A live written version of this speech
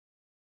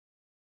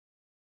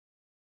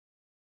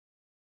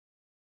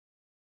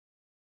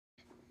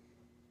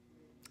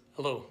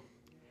Hello.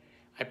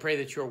 I pray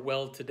that you're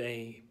well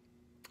today.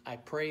 I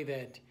pray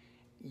that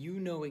you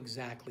know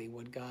exactly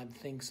what God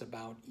thinks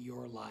about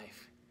your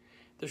life.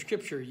 The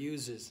scripture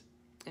uses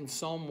in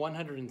Psalm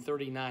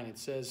 139, it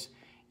says,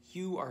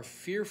 "You are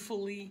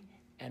fearfully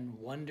and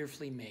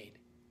wonderfully made."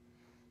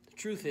 The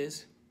truth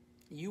is,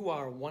 you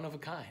are one of a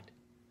kind.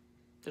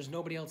 There's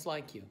nobody else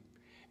like you.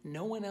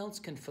 No one else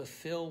can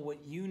fulfill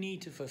what you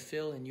need to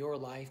fulfill in your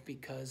life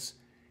because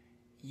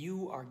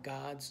you are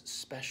God's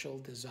special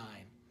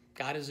design.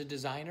 God is a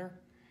designer.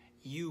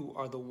 You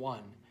are the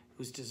one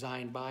who's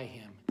designed by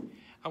him.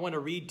 I want to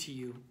read to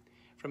you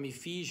from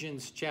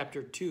Ephesians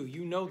chapter 2.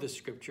 You know the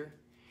scripture.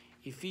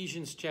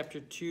 Ephesians chapter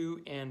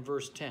 2 and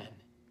verse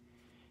 10.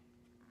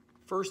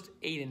 Verse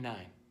 8 and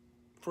 9.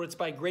 "For it's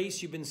by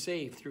grace you've been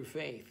saved through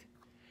faith.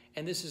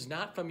 And this is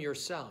not from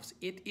yourselves.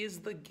 It is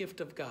the gift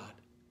of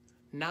God,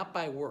 not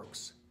by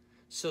works,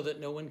 so that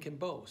no one can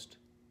boast.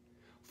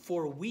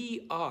 For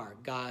we are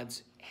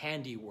God's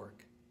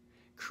handiwork,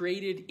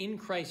 created in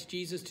Christ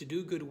Jesus to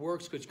do good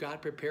works which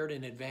God prepared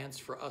in advance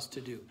for us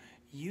to do."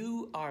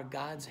 You are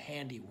God's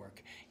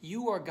handiwork.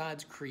 You are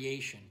God's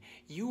creation.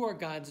 You are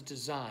God's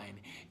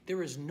design.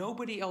 There is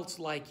nobody else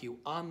like you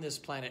on this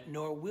planet,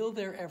 nor will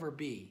there ever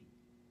be.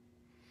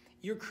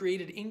 You're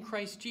created in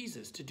Christ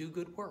Jesus to do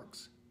good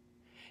works.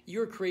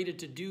 You're created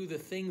to do the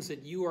things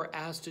that you are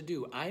asked to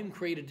do. I'm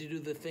created to do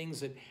the things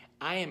that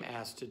I am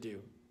asked to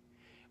do,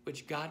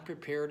 which God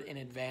prepared in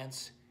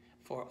advance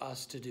for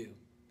us to do.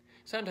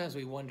 Sometimes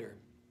we wonder,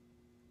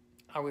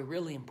 are we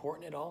really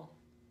important at all?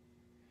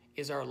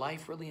 Is our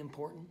life really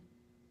important?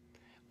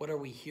 What are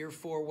we here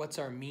for? What's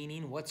our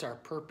meaning? What's our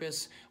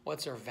purpose?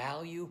 What's our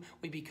value?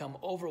 We become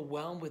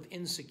overwhelmed with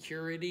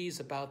insecurities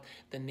about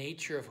the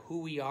nature of who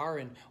we are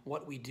and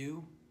what we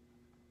do.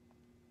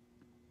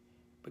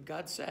 But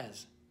God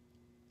says,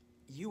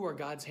 you are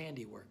God's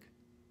handiwork.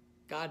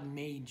 God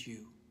made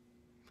you.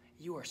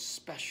 You are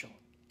special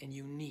and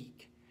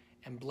unique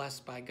and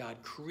blessed by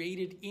God,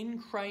 created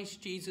in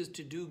Christ Jesus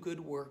to do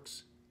good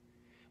works,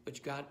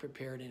 which God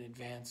prepared in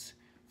advance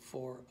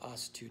for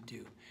us to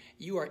do.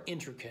 You are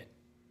intricate.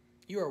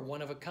 You are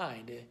one of a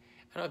kind. I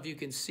don't know if you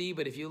can see,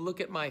 but if you look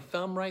at my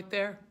thumb right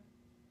there,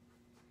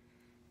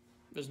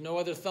 there's no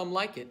other thumb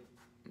like it.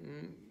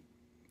 In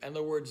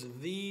other words,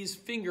 these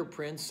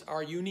fingerprints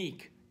are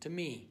unique to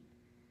me.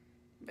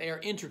 They are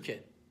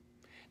intricate.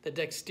 The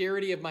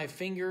dexterity of my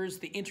fingers,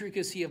 the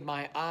intricacy of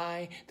my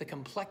eye, the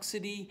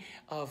complexity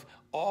of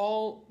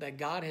all that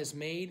God has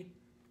made,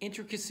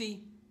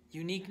 intricacy,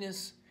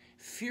 uniqueness,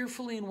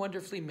 fearfully and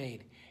wonderfully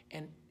made,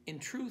 and in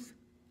truth,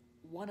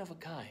 one of a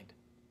kind.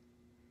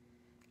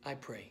 I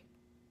pray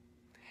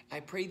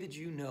that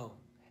you know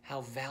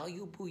how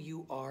valuable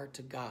you are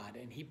to God,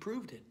 and he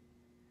proved it.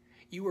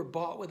 You were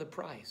bought with a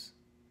price.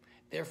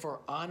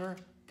 Therefore, honor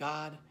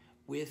God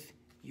with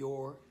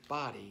your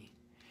body.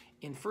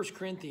 In 1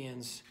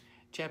 Corinthians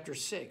chapter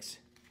 6,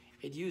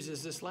 it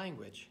uses this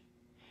language.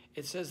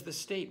 It says the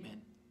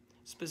statement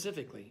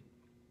specifically,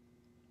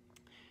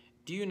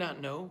 "Do you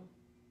not know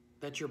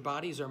that your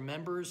bodies are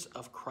members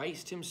of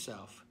Christ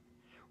himself?"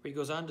 Where he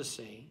goes on to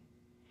say,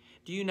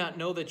 "Do you not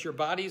know that your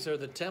bodies are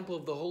the temple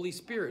of the Holy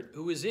Spirit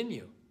who is in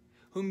you,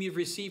 whom you've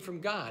received from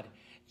God?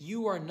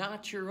 You are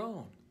not your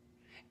own.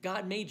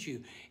 God made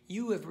you.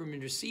 You have been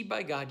received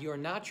by God. You are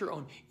not your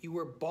own. You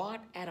were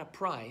bought at a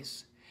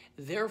price.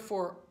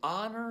 Therefore,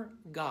 honor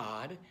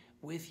God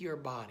with your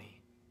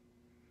body."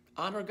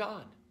 Honor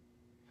God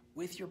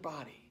with your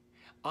body.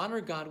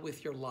 Honor God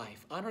with your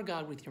life. Honor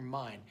God with your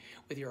mind,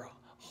 with your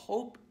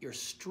hope, your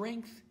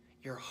strength,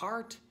 your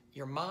heart,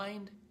 your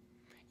mind.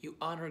 You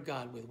honor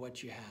God with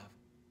what you have.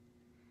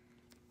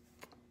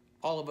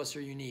 All of us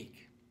are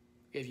unique.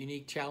 We have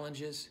unique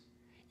challenges,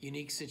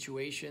 unique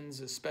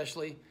situations,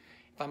 especially,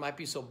 if I might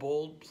be so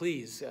bold,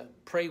 please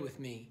pray with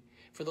me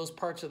for those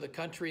parts of the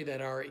country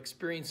that are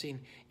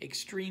experiencing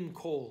extreme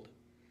cold.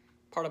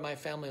 Part of my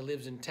family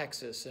lives in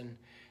Texas, and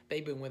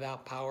they've been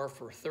without power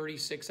for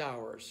 36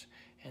 hours,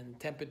 and the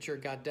temperature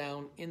got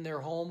down in their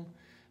home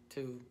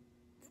to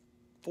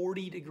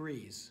 40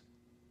 degrees.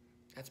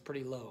 That's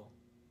pretty low.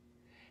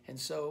 And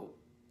so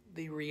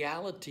the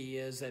reality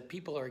is that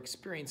people are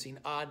experiencing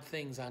odd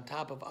things on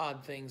top of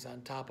odd things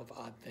on top of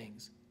odd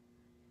things.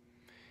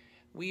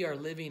 We are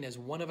living as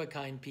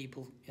one-of-a-kind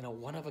people in a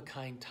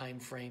one-of-a-kind time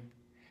frame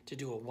to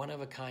do a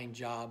one-of-a-kind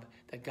job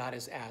that God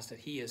has asked, that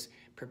he has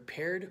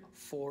prepared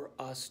for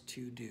us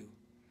to do.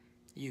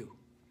 You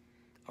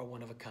are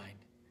one of a kind.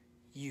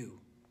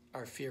 You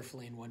are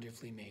fearfully and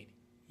wonderfully made.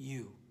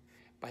 You,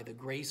 by the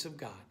grace of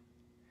God,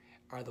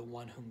 are the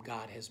one whom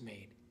God has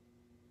made.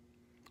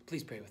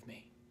 Please pray with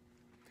me.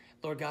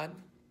 Lord God,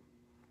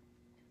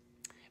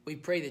 we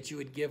pray that you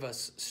would give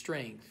us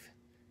strength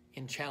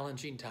in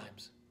challenging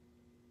times.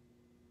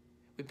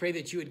 We pray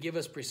that you would give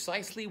us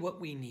precisely what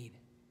we need.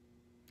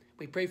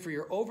 We pray for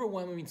your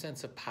overwhelming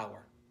sense of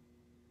power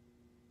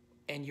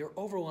and your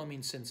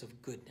overwhelming sense of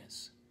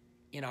goodness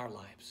in our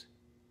lives.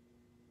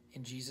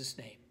 In Jesus'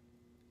 name,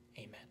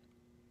 amen.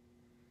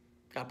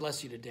 God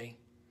bless you today.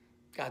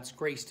 God's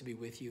grace to be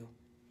with you.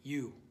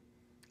 You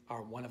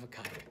are one of a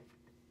kind.